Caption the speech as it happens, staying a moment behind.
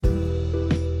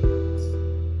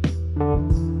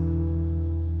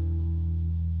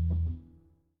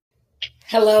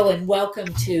Hello and welcome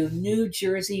to New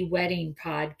Jersey Wedding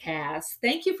Podcast.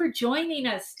 Thank you for joining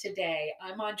us today.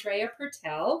 I'm Andrea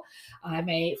Pertel. I'm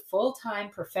a full-time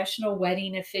professional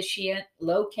wedding officiant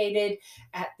located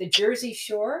at the Jersey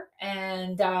Shore,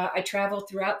 and I travel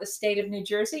throughout the state of New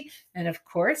Jersey. And of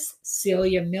course,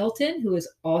 Celia Milton, who is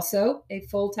also a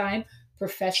full-time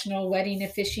professional wedding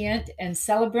officiant and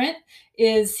celebrant,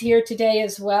 is here today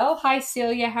as well. Hi,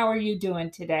 Celia. How are you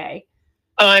doing today?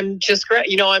 I'm just great.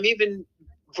 I'm even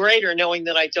greater knowing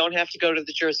that I don't have to go to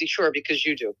the Jersey Shore because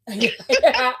you do.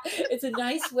 Yeah, it's a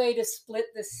nice way to split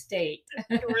the state.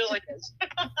 It really is.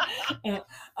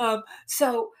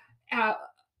 So, uh,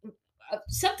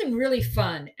 something really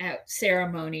fun at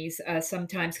ceremonies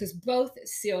sometimes, because both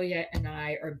Celia and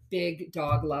I are big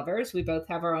dog lovers. We both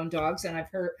have our own dogs, and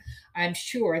I'm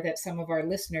sure that some of our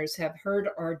listeners have heard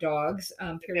our dogs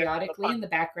periodically in the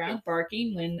background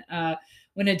barking when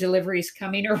a delivery is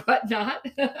coming or whatnot.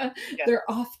 Yeah. They're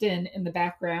often in the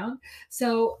background.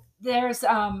 So there's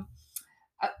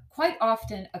quite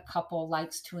often a couple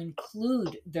likes to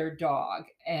include their dog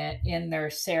in their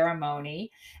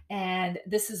ceremony, and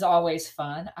this is always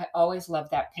fun. I always love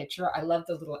that picture. I love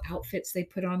the little outfits they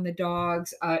put on the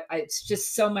dogs. It's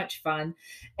just so much fun.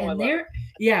 And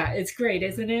yeah, it's great,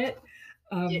 isn't it?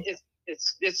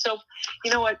 It's so,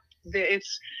 you know what,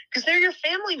 it's because they're your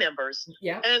family members.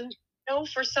 Yeah. And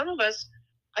for some of us,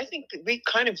 I think that we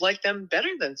kind of like them better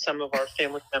than some of our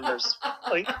family members.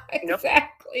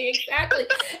 Exactly.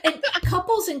 And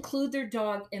couples include their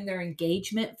dog in their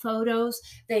engagement photos.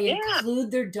 They include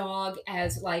their dog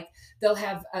as they'll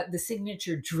have the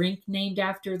signature drink named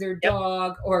after their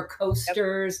dog, or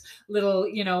coasters, little,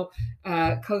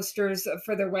 coasters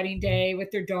for their wedding day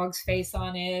with their dog's face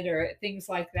on it, or things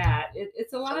like that.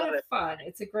 It's a lot of fun.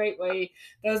 It's a great way.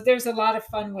 There's a lot of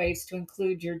fun ways to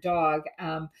include your dog.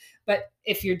 But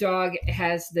if your dog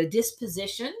has the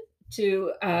disposition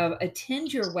to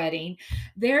attend your wedding,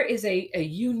 there is a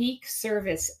unique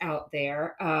service out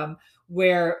there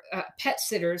where pet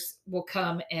sitters will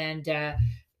come and,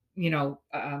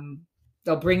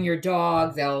 they'll bring your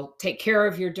dog, they'll take care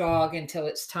of your dog until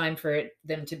it's time for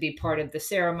them to be part of the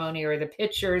ceremony or the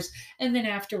pictures. And then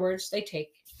afterwards, they take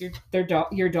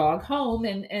your dog home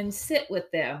and sit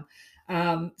with them.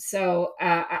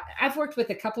 I've worked with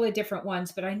a couple of different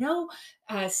ones, but I know,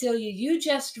 Celia, you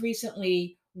just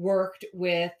recently worked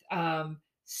with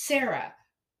Sarah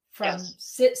from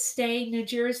Sit Stay, New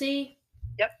Jersey.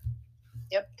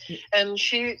 Yep. And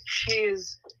she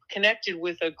is connected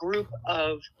with a group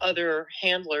of other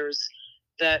handlers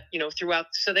that,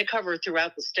 so they cover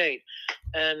throughout the state.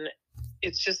 And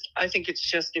I think it's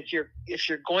just, if you're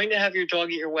going to have your dog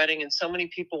at your wedding, and so many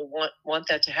people want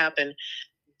that to happen,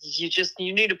 you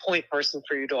need a point person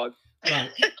for your dog.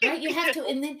 Right. You have to,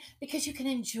 and then because you can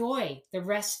enjoy the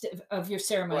rest of your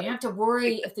ceremony, you have to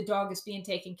worry if the dog is being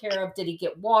taken care of. Did he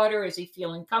get water? Is he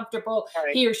feeling comfortable?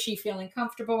 He or she feeling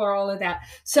comfortable, or all of that.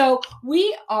 So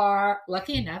we are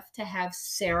lucky enough to have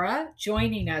Sarah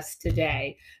joining us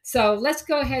today. So let's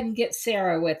go ahead and get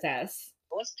Sarah with us.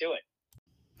 Let's do it.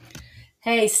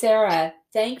 Hey, Sarah,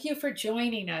 thank you for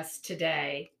joining us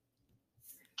today.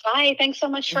 Hi, thanks so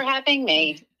much for having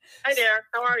me. Hi there.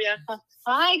 How are you?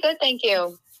 Hi, good, thank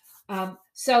you.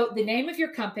 So the name of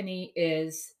your company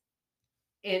is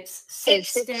Sit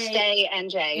Stay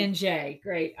NJ. NJ,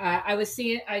 great. I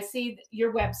see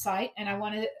your website, and I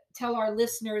want to tell our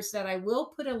listeners that I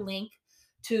will put a link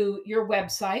to your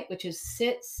website, which is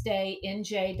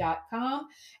sitstaynj.com,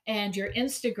 and your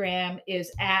Instagram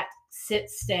is at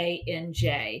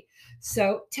sitstaynj.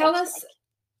 So tell us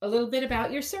a little bit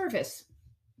about your service.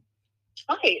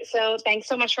 Okay, so thanks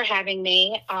so much for having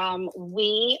me.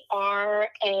 We are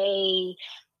a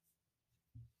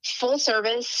full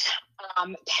service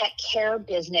pet care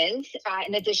business.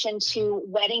 In addition to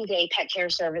wedding day pet care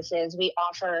services, we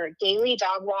offer daily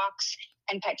dog walks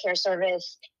and pet care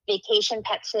service, vacation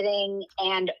pet sitting,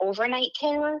 and overnight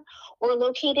care. We're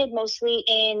located mostly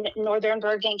in northern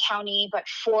Bergen County, but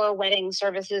for wedding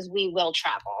services, we will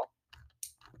travel.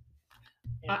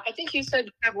 I think you said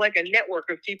you have like a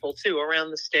network of people too around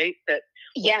the state that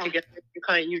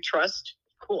you trust.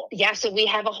 Cool. Yeah, so we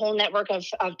have a whole network of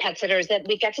pet sitters that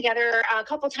we get together a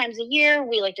couple times a year.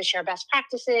 We like to share best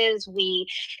practices. We,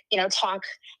 talk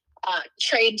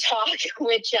trade talk,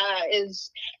 which is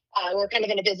we're kind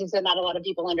of in a business that not a lot of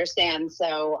people understand.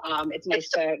 So it's nice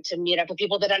to meet up with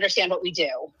people that understand what we do.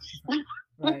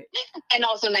 Right. And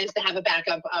also nice to have a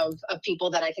backup of people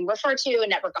that I can refer to, a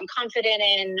network I'm confident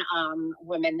in,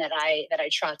 women that I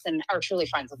trust and are truly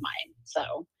friends of mine.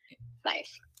 So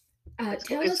nice.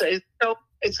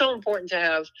 It's so important to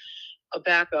have a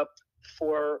backup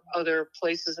for other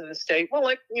places in the state. Well,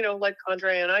 like, like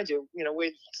Andrea and I do,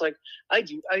 it's like,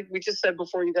 we just said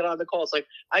before you got on the call, it's like,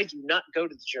 I do not go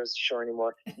to the Jersey Shore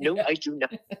anymore. No, I do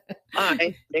not.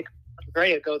 I make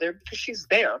Andrea go there because she's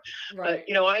there. Right.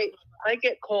 But, I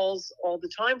get calls all the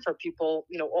time from people,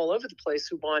 all over the place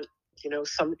who want,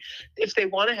 if they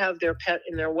want to have their pet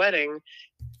in their wedding,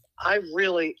 I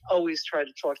really always try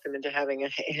to talk them into having a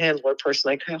handler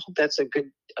person. I hope that's a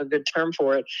good term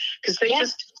for it, because they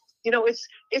just,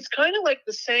 it's kind of like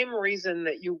the same reason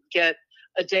that you get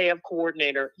a day of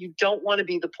coordinator. You don't want to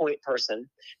be the point person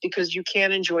because you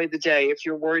can't enjoy the day if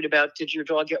you're worried about, did your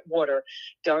dog get water?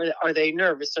 Are they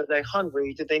nervous? Are they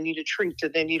hungry? Do they need a treat? Do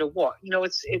they need a walk?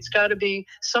 It's got to be,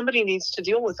 somebody needs to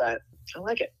deal with that. I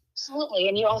like it. Absolutely.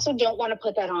 And you also don't want to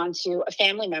put that on to a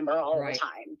family member all the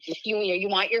time. You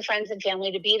want your friends and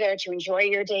family to be there to enjoy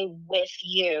your day with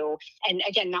you. And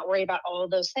again, not worry about all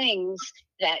of those things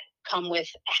that come with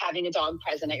having a dog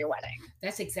present at your wedding.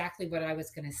 That's exactly what I was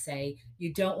going to say.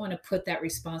 You don't want to put that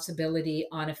responsibility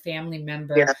on a family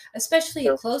member, especially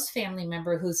a close family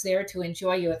member who's there to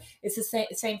enjoy you. It's the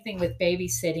same thing with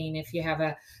babysitting. If you have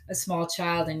a small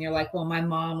child and you're like, well, my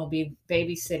mom will be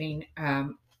babysitting.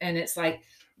 And it's like,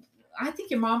 I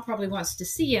think your mom probably wants to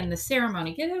see you in the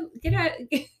ceremony. Get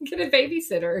a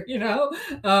babysitter,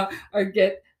 or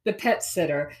get the pet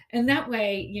sitter. And that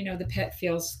way, the pet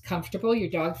feels comfortable. Your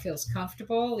dog feels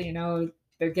comfortable.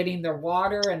 They're getting their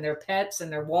water and their pets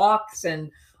and their walks and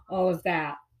all of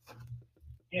that.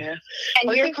 Yeah.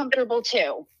 And you're comfortable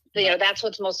too. That's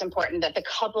what's most important, that the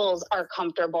couples are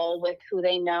comfortable with who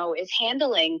they know is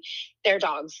handling their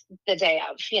dogs the day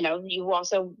of. You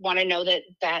also want to know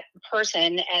that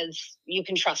person, as you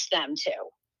can trust them too,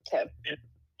 to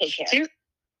take care.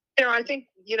 I think,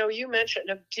 you mentioned,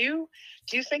 do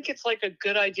you think it's like a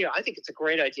good idea? I think it's a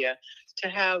great idea to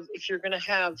have, if you're going to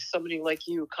have somebody like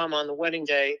you come on the wedding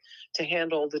day to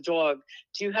handle the dog,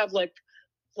 do you have like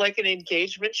an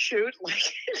engagement shoot? Like,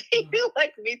 do you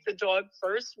meet the dog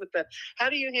first how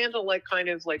do you handle kind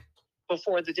of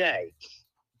before the day?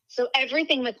 So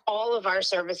everything with all of our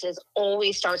services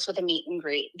always starts with a meet and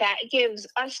greet. That gives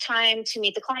us time to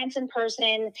meet the clients in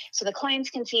person, so the clients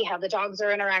can see how the dogs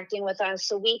are interacting with us,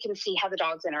 so we can see how the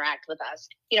dogs interact with us.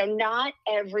 Not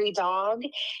every dog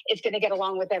is going to get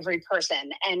along with every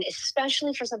person. And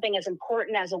especially for something as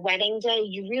important as a wedding day,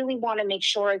 you really want to make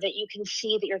sure that you can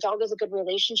see that your dog has a good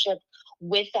relationship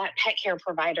with that pet care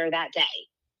provider that day,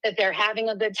 that they're having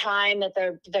a good time, that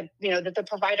that the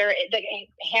provider, the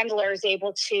handler is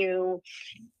able to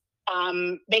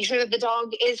make sure that the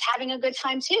dog is having a good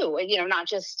time too. Not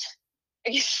just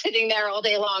sitting there all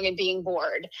day long and being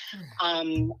bored.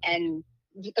 And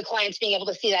the clients being able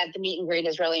to see that at the meet and greet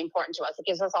is really important to us. It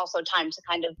gives us also time to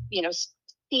kind of,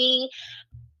 see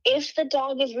if the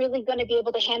dog is really going to be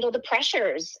able to handle the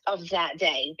pressures of that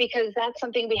day, because that's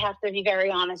something we have to be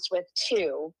very honest with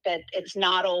too, that it's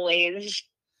not always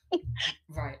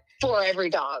right for every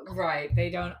dog. Right. They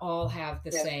don't all have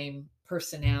the same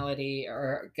personality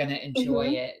or going to enjoy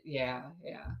it. Yeah.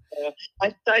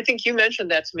 I think you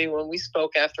mentioned that to me when we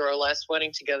spoke after our last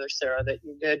wedding together, Sarah, that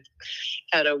you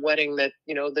had a wedding that,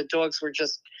 the dogs were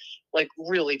just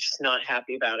really just not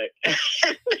happy about it.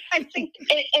 I think,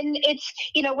 and it's,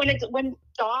 when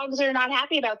dogs are not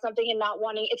happy about something and not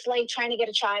wanting, it's like trying to get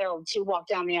a child to walk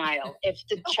down the aisle. If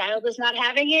the child is not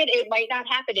having it, it might not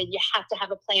happen, and you have to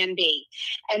have a plan B.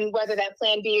 And whether that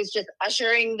plan B is just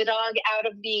ushering the dog out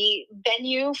of the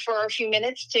venue for a few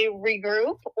minutes to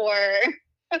regroup, or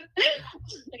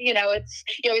it's,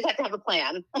 you always have to have a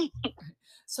plan.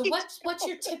 So what's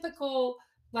your typical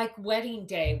wedding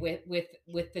day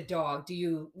with the dog? Do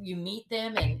you meet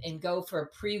them and go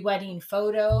for pre-wedding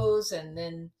photos and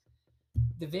then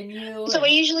the venue? So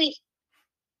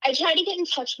I try to get in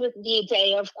touch with the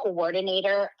day of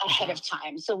coordinator ahead of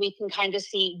time, so we can kind of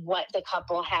see what the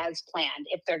couple has planned.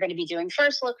 If they're going to be doing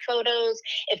first look photos,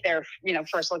 if their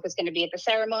first look is going to be at the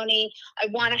ceremony, I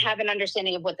want to have an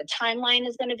understanding of what the timeline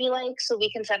is going to be like, so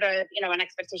we can set an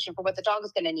expectation for what the dog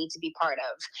is going to need to be part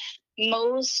of.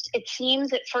 It seems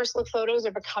that first look photos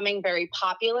are becoming very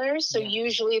popular. So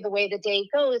usually the way the day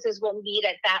goes is we'll meet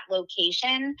at that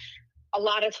location. A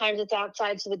lot of times it's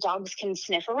outside, so the dogs can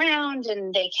sniff around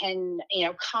and they can,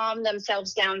 calm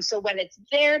themselves down. So when it's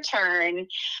their turn,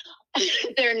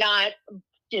 they're not,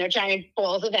 giant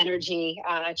balls of energy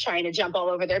trying to jump all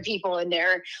over their people in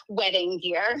their wedding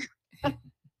gear.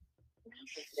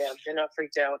 Yeah, they're not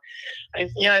freaked out. I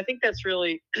think that's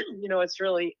really, it's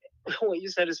really, what you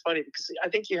said is funny, because I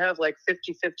think you have 50-50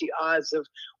 odds of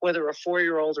whether a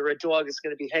 4-year-old or a dog is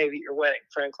going to behave at your wedding,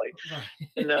 frankly. Right.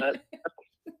 And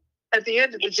at the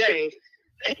end of the day,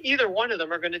 either one of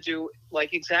them are going to do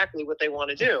like exactly what they want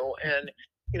to do. And,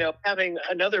 having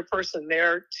another person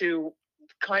there to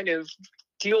kind of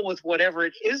deal with whatever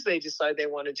it is they decide they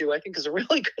want to do, I think is a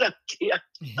really good idea.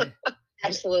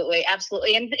 Absolutely.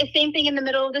 Absolutely. And the same thing in the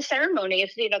middle of the ceremony.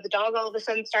 If, the dog all of a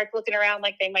sudden starts looking around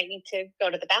like they might need to go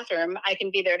to the bathroom, I can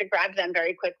be there to grab them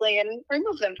very quickly and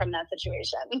remove them from that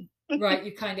situation. Right.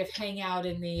 You kind of hang out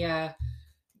in the,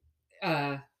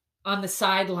 on the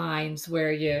sidelines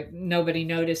where nobody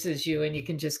notices you and you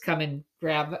can just come and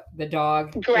grab the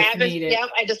dog if Grab it. needed. Yep.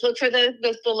 I just look for the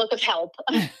look of help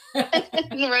and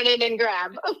run in and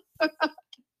grab.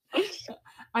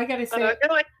 I gotta say,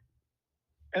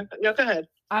 no, go ahead.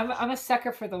 I'm a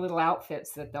sucker for the little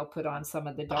outfits that they'll put on some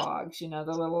of the dogs, the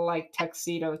little like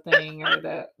tuxedo thing or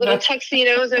the little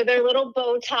tuxedos or their little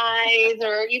bow ties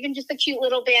or even just a cute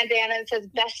little bandana that says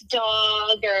best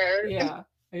dog or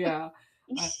yeah.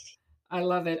 I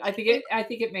love it. I think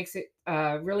it makes it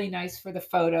really nice for the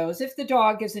photos if the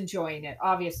dog is enjoying it.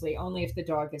 Obviously, only if the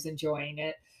dog is enjoying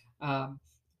it,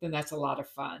 then that's a lot of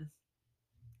fun.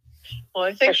 Well,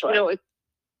 I think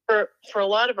for a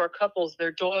lot of our couples,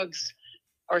 their dogs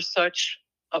are such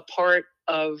a part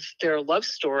of their love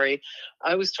story.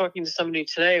 I was talking to somebody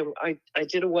today. I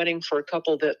did a wedding for a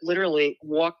couple that literally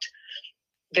walked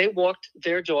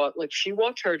their dog, like she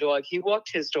walked her dog, he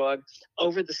walked his dog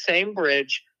over the same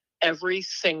bridge every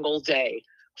single day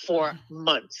for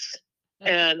months.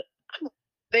 And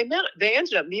they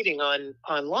ended up meeting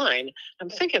online. I'm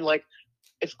thinking, like,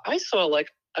 if I saw like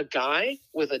a guy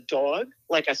with a dog,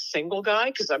 like a single guy,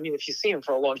 because I mean, if you see him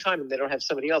for a long time and they don't have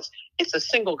somebody else, it's a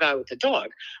single guy with a dog.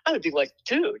 I would be like,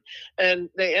 dude. And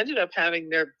they ended up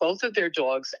having both of their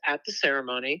dogs at the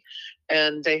ceremony,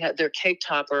 and they had their cake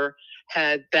topper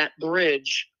had that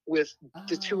bridge with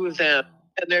the two of them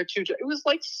and their two. It was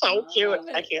like so cute.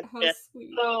 I can't.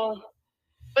 Oh,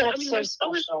 but I mean,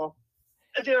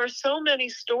 there are so many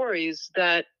stories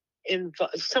that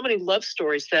so many love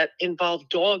stories that involve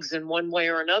dogs in one way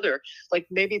or another. Like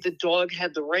maybe the dog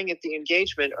had the ring at the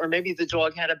engagement, or maybe the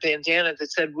dog had a bandana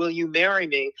that said, "Will you marry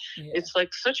me?" Yeah. It's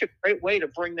like such a great way to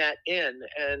bring that in.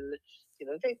 And,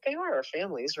 they are our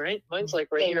families, right? Mine's like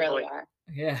right they here. Really are.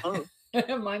 Yeah. Oh.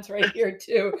 Mine's right here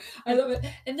too. I love it.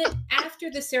 And then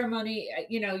after the ceremony,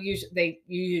 you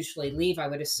usually leave, I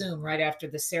would assume, right after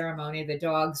the ceremony, the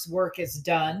dog's work is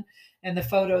done and the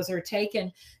photos are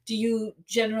taken. Do you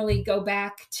generally go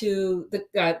back to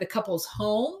the couple's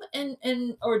home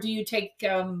or do you take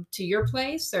to your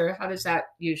place, or how does that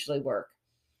usually work?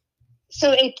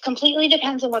 So it completely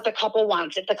depends on what the couple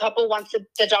wants. If the couple wants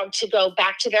the dog to go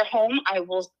back to their home, I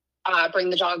will bring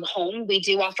the dog home. We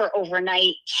do offer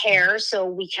overnight care, so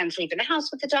we can sleep in the house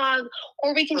with the dog,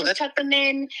 or we can just tuck them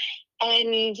in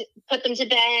and put them to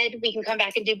bed. We can come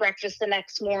back and do breakfast the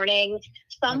next morning.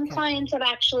 Some clients have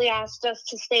actually asked us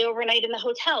to stay overnight in the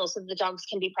hotel so the dogs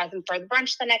can be present for the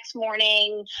brunch the next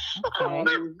morning.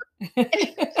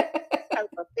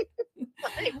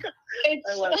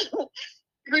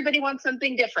 Everybody wants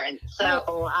something different.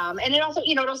 So, and it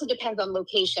also depends on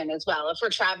location as well. If we're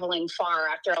traveling far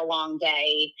after a long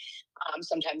day,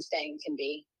 sometimes staying can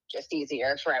be just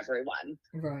easier for everyone.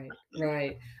 Right.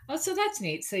 Oh, so that's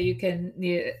neat. So you can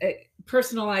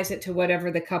personalize it to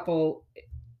whatever the couple,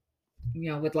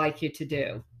 would like you to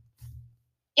do.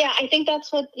 Yeah, I think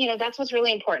that's what's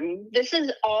really important. This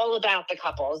is all about the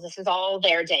couples. This is all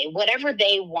their day. Whatever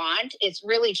they want, it's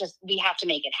really just, we have to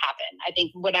make it happen. I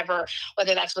think whether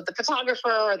that's with the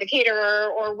photographer or the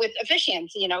caterer or with officiants,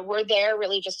 we're there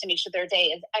really just to make sure their day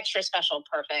is extra special,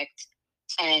 perfect.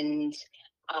 And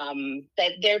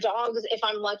that their dogs, if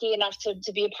I'm lucky enough to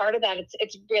be a part of that,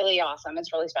 it's really awesome.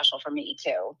 It's really special for me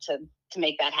too, to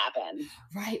make that happen.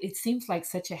 Right. It seems like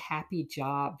such a happy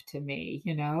job to me,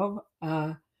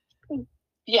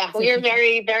 Yeah, we are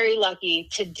very, very lucky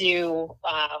to do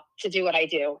what I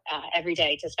do every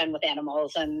day, to spend with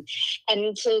animals and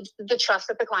to the trust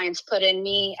that the clients put in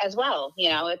me as well.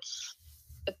 It's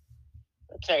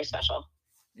very special.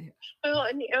 Well,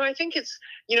 and I think it's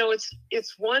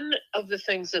one of the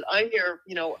things that I hear,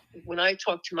 when I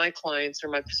talk to my clients or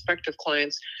my prospective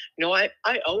clients, I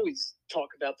always talk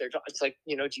about their dog. It's like,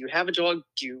 do you have a dog?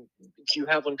 Do you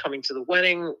have one coming to the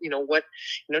wedding?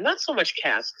 Not so much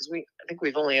cats, because I think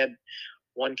we've only had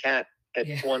one cat at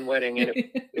one wedding, and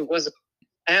it wasn't.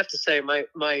 I have to say, my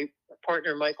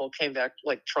partner Michael came back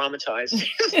like traumatized.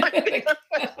 The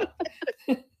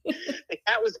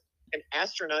cat was an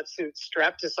astronaut suit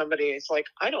strapped to somebody. It's like,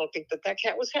 I don't think that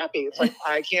cat was happy. It's like,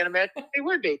 I can't imagine they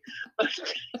would be.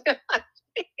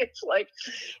 It's like,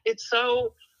 it's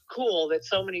so cool that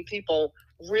so many people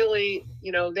really,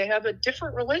 they have a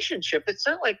different relationship. It's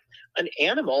not like an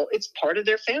animal, it's part of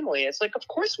their family. It's like, of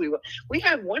course we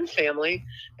have one family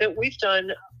that we've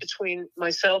done, between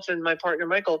myself and my partner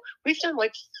Michael, we've done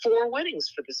like 4 weddings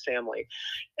for this family,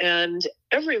 and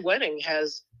every wedding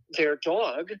has their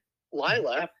dog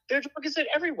Lila. Their dog is at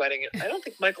every wedding. I don't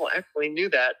think Michael actually knew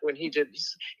that when he did.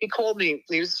 He called me.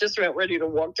 He was just about ready to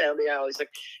walk down the aisle. He's like,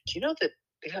 "Do you know that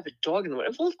they have a dog in the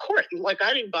wedding?" Well, of course. Like,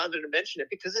 I didn't bother to mention it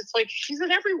because it's like she's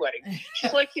at every wedding.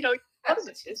 She's like, it's like, of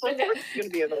course she's going to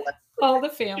be in the wedding. All the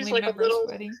family She's like members'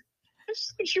 wedding.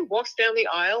 She walks down the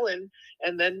aisle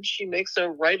and then she makes a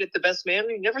right at the best man,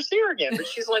 and you never see her again. But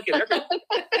she's like at every.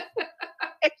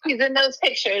 She's in those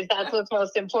pictures. That's what's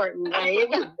most important, right?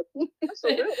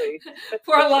 Absolutely.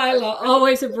 Poor Lila,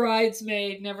 always a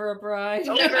bridesmaid, never a bride.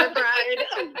 Never a bride.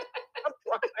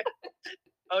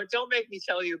 Oh, don't make me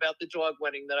tell you about the dog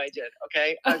wedding that I did,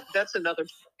 okay? That's another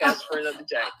podcast for another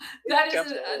day. That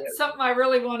is something I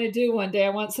really want to do one day. I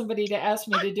want somebody to ask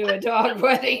me to do a dog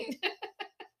wedding.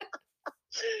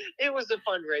 It was a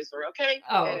fundraiser, okay?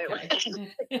 Oh,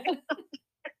 okay.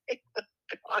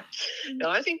 No,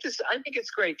 I think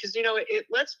it's great because, it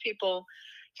lets people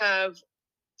have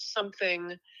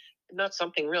something, not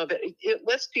something real, but it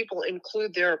lets people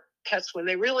include their pets when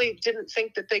they really didn't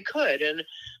think that they could. And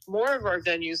more of our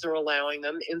venues are allowing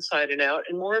them inside and out,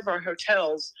 and more of our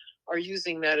hotels are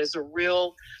using that as a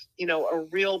real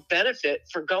benefit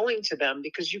for going to them,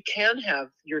 because you can have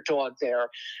your dog there.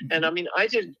 Mm-hmm. And I mean, I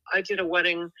did a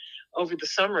wedding over the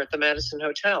summer at the Madison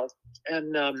Hotel,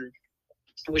 and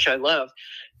which I love.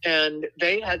 And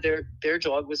they had their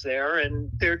dog was there,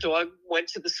 and their dog went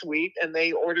to the suite, and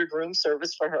they ordered room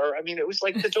service for her. I mean, it was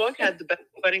like the dog had the best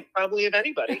wedding probably of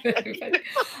anybody.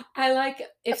 I like,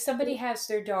 if somebody has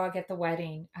their dog at the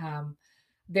wedding,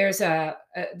 there's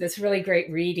this really great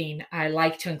reading I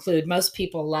like to include. Most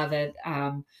people love it.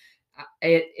 And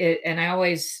I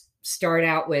always start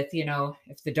out with,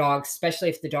 if the dog, especially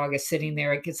if the dog is sitting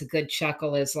there, it gets a good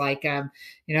chuckle, is like,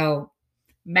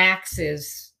 Max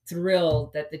is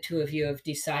thrilled that the two of you have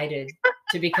decided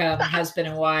to become husband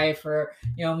and wife, or,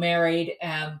 married.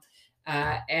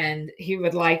 And he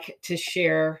would like to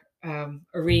share a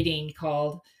reading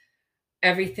called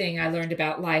 "Everything I Learned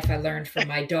About Life, I Learned from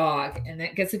My Dog." And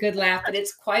that gets a good laugh, but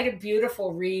it's quite a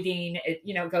beautiful reading. It,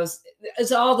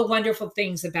 it's all the wonderful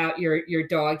things about your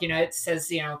dog. It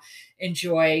says,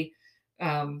 enjoy,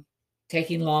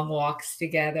 taking long walks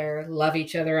together, love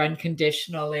each other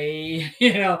unconditionally,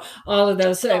 all of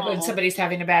those. When somebody's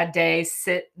having a bad day,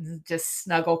 sit and just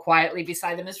snuggle quietly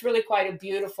beside them. It's really quite a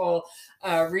beautiful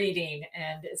reading,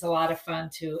 and it's a lot of fun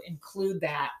to include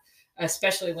that,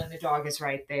 especially when the dog is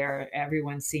right there.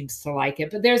 Everyone seems to like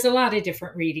it, but there's a lot of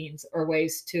different readings or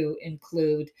ways to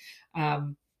include,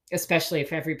 especially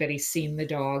if everybody's seen the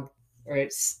dog, or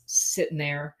it's sitting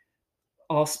there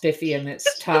all spiffy in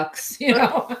its tucks,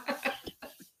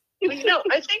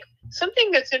 I think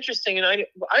something that's interesting, and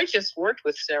I just worked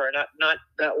with Sarah not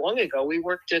that long ago. We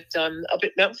worked at up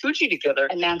at Mount Fuji together.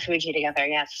 At Mount Fuji together,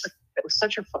 yes. It was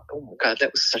such a fun. Oh my God,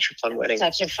 that was such a fun wedding.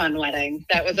 Such a fun wedding.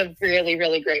 That was a really,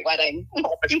 really great wedding.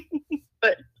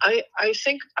 But I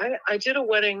think I did a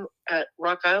wedding at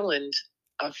Rock Island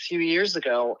a few years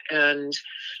ago, and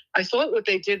I thought what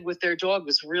they did with their dog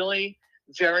was really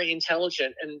very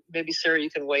intelligent. And maybe Sarah, you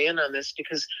can weigh in on this,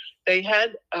 because they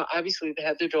had obviously they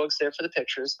had their dogs there for the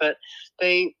pictures, but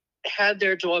they had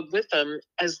their dog with them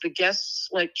as the guests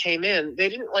came in. They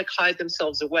didn't hide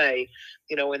themselves away,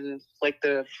 in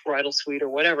the bridal suite or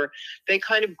whatever. They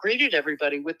kind of greeted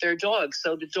everybody with their dog.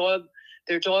 So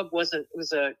their dog it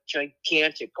was a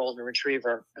gigantic golden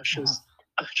retriever. She was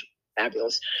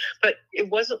fabulous. But it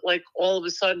wasn't like all of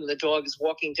a sudden the dog is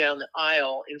walking down the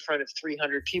aisle in front of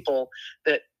 300 people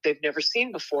that they've never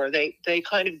seen before. They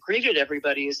kind of greeted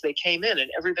everybody as they came in,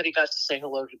 and everybody got to say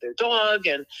hello to their dog.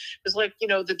 And it was like,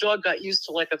 the dog got used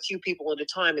to a few people at a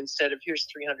time instead of here's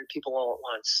 300 people all at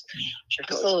once.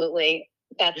 Absolutely.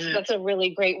 That's a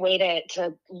really great way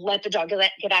to let the dog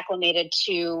get acclimated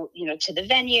to, to the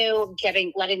venue,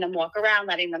 letting them walk around,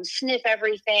 letting them sniff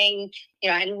everything,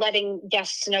 and letting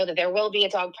guests know that there will be a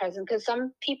dog present, because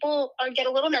some people get a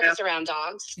little nervous around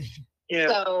dogs. Yeah.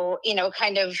 So,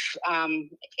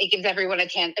 it gives everyone a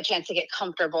chance to get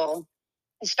comfortable,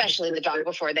 especially the dog,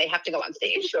 before they have to go on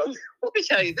stage. So, let me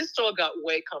tell you, this dog got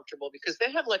way comfortable because they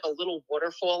have a little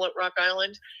waterfall at Rock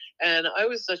Island. And I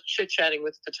was chit-chatting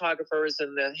with photographers,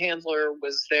 and the handler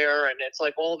was there. And it's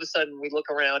all of a sudden we look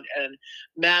around, and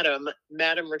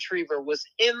Madam Retriever was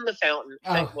in the fountain.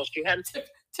 Oh, well, she had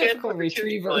typical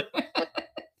retriever.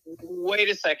 Wait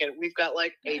a second. We've got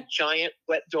a giant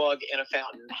wet dog in a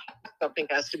fountain. Something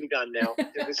has to be done now.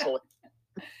 It was hilarious.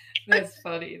 That's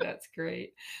funny. That's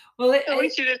great. Well, At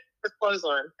least you didn't put clothes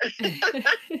on.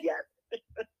 Yes.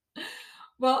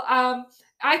 Well,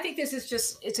 I think this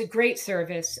is it's a great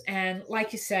service. And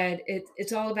like you said,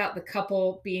 it's all about the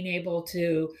couple being able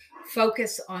to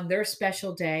focus on their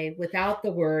special day without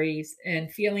the worries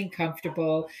and feeling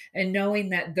comfortable and knowing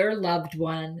that their loved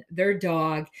one, their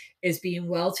dog, is being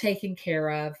well taken care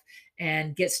of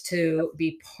and gets to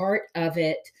be part of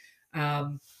it,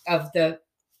 of the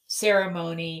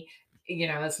ceremony,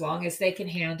 as long as they can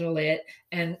handle it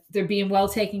and they're being well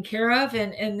taken care of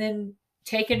and then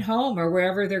taken home or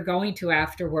wherever they're going to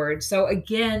afterwards. So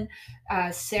again,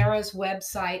 Sarah's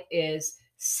website is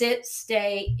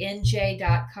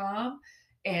sitstaynj.com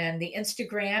and the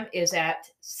Instagram is at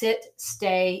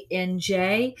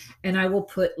sitstaynj, and I will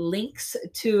put links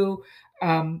to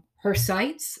her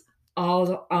sites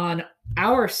all on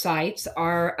our sites.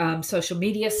 Our social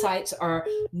media sites are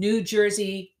New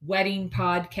Jersey Wedding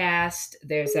Podcast.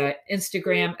 There's a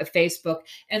Instagram, a Facebook,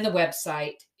 and the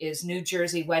website is New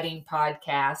Jersey Wedding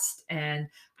Podcast. And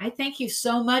I thank you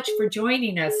so much for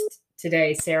joining us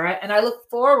today, Sarah. And I look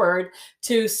forward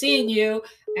to seeing you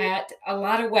at a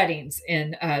lot of weddings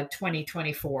in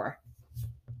 2024.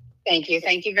 Thank you.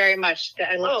 Thank you very much.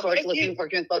 I look forward to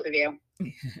working with both of you.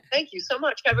 Thank you so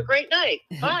much. Have a great night.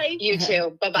 Bye. You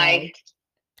too. Bye-bye. Bye.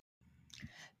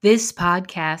 This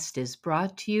podcast is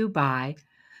brought to you by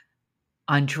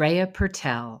Andrea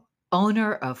Pertel,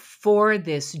 owner of For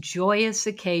This Joyous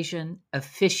Occasion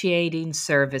Officiating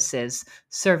Services,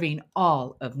 serving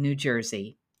all of New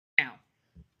Jersey. Now,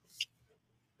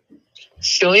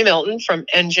 Celia Milton from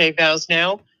NJ Vows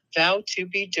Now, vow to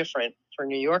be different for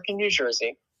New York and New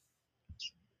Jersey.